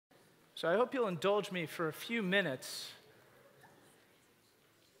So I hope you'll indulge me for a few minutes,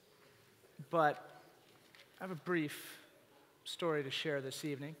 but I have a brief story to share this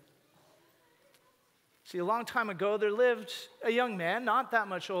evening. See, a long time ago, there lived a young man, not that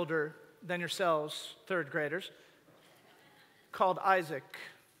much older than yourselves, third graders, called Isaac.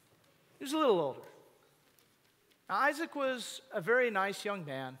 He was a little older. Now, Isaac was a very nice young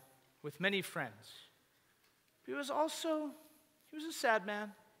man with many friends. He was a sad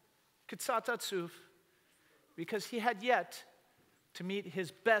man, Kitzat Atzuf, because he had yet to meet his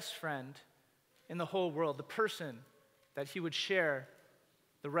best friend in the whole world, the person that he would share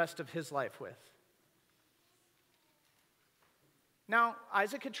the rest of his life with. Now,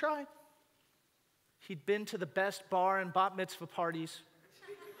 Isaac had tried. He'd been to the best bar and bat mitzvah parties.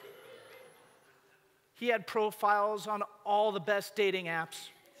 He had profiles on all the best dating apps.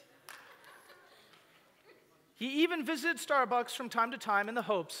 He even visited Starbucks from time to time in the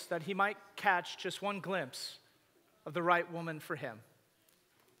hopes that he might catch just one glimpse of the right woman for him.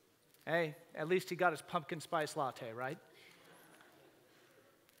 Hey, at least he got his pumpkin spice latte, right?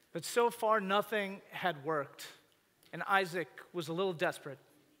 But so far, nothing had worked, and Isaac was a little desperate.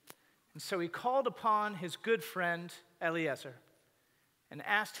 And so he called upon his good friend, Eliezer, and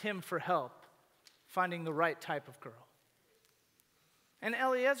asked him for help finding the right type of girl. And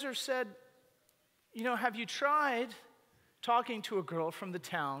Eliezer said, have you tried talking to a girl from the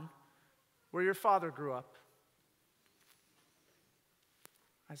town where your father grew up?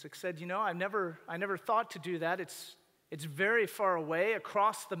 Isaac said, I never thought to do that. It's very far away,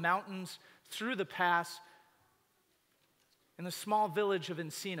 across the mountains, through the pass, in the small village of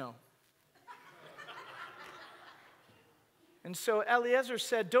Encino. And so Eliezer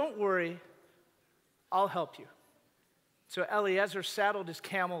said, don't worry, I'll help you. So Eliezer saddled his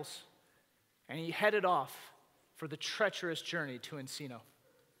camels, and he headed off for the treacherous journey to Encino.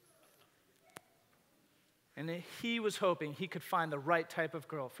 And he was hoping he could find the right type of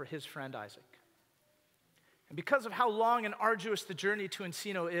girl for his friend Isaac. And because of how long and arduous the journey to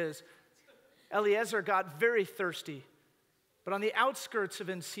Encino is, Eliezer got very thirsty. But on the outskirts of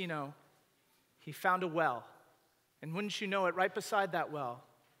Encino, he found a well. And wouldn't you know it, right beside that well,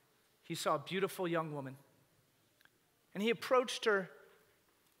 he saw a beautiful young woman. And he approached her,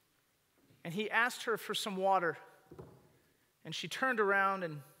 and he asked her for some water. And she turned around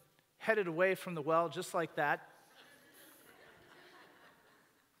and headed away from the well just like that.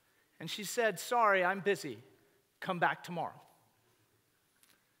 And she said, sorry, I'm busy. Come back tomorrow.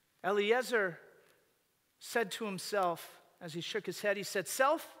 Eliezer said to himself, as he shook his head, he said,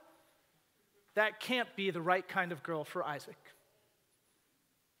 self, that can't be the right kind of girl for Isaac.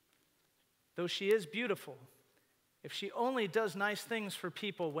 Though she is beautiful, if she only does nice things for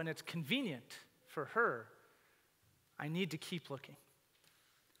people when it's convenient for her, I need to keep looking.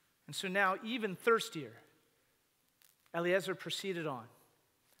 And so now, even thirstier, Eliezer proceeded on.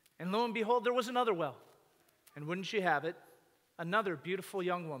 And lo and behold, there was another well. And wouldn't you have it, another beautiful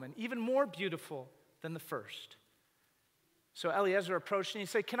young woman, even more beautiful than the first. So Eliezer approached and he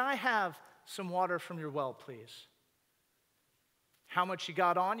said, can I have some water from your well, please? How much you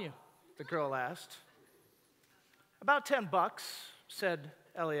got on you? The girl asked. About $10, said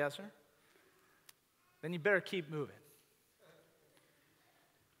Eliezer. Then you better keep moving.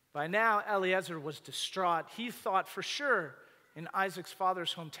 By now, Eliezer was distraught. He thought for sure in Isaac's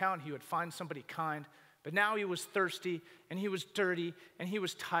father's hometown he would find somebody kind. But now he was thirsty, and he was dirty, and he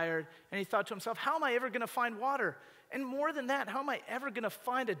was tired. And he thought to himself, how am I ever going to find water? And more than that, how am I ever going to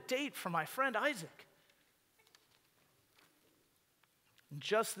find a date for my friend Isaac? And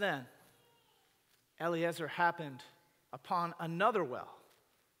just then, Eliezer happened upon another well.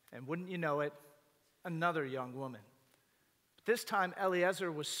 And wouldn't you know it, another young woman. But this time,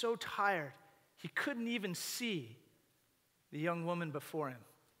 Eliezer was so tired, he couldn't even see the young woman before him.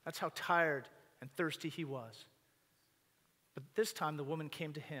 That's how tired and thirsty he was. But this time, the woman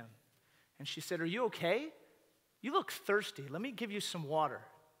came to him, and she said, are you okay? You look thirsty. Let me give you some water.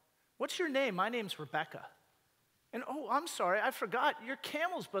 What's your name? My name's Rebekah. And oh, I'm sorry, I forgot. Your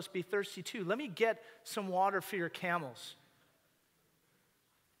camels must be thirsty too. Let me get some water for your camels.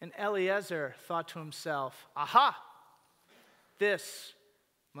 And Eliezer thought to himself, aha, this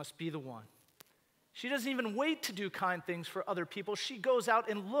must be the one. She doesn't even wait to do kind things for other people. She goes out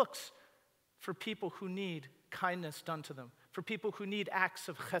and looks for people who need kindness done to them, for people who need acts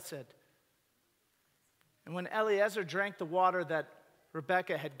of chesed. And when Eliezer drank the water that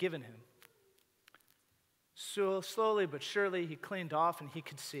Rebekah had given him, so slowly but surely he cleaned off and he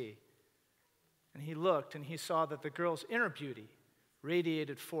could see. And he looked and he saw that the girl's inner beauty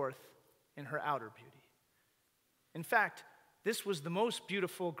radiated forth in her outer beauty. In fact, this was the most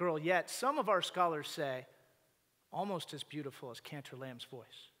beautiful girl yet. Some of our scholars say almost as beautiful as Cantor Lamb's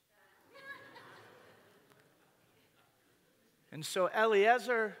voice. And so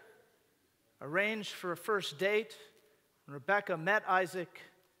Eliezer arranged for a first date, and Rebekah met Isaac,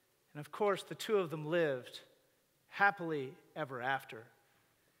 and of course the two of them lived happily ever after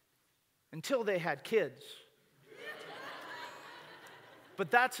until they had kids.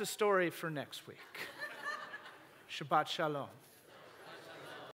 But that's a story for next week. Shabbat Shalom.